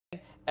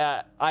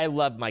I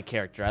love my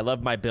character. I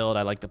love my build.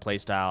 I like the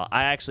playstyle.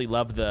 I actually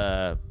love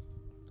the...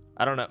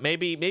 I don't know.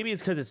 Maybe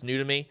it's because it's new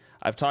to me.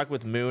 I've talked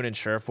with Moon and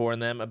Surefour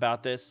and them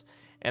about this,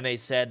 and they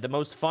said the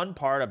most fun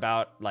part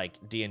about like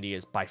D&D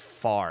is by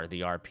far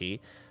the RP.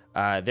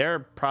 They're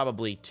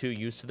probably too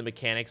used to the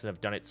mechanics and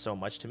have done it so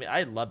much to me.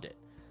 I loved it.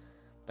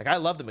 Like, I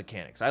love the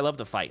mechanics. I love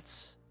the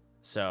fights.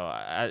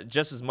 So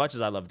just as much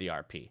as I love the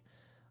RP.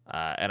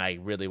 And I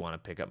really want to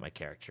pick up my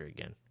character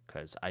again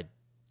because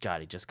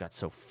God, he just got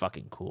so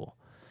fucking cool.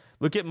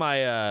 Look at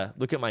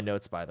my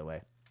notes, by the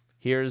way.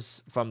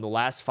 Here's from the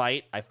last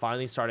fight. I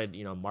finally started,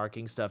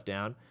 marking stuff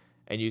down,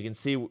 and you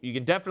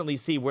can definitely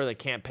see where the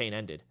campaign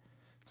ended.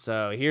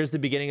 So here's the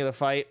beginning of the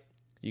fight.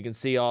 You can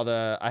see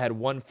I had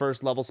one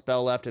first level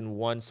spell left and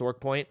one Sork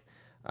point,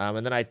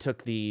 and then I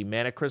took the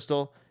mana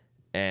crystal,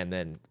 and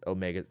then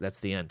Omega. That's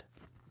the end.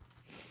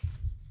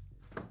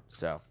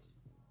 So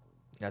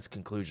that's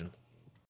conclusion.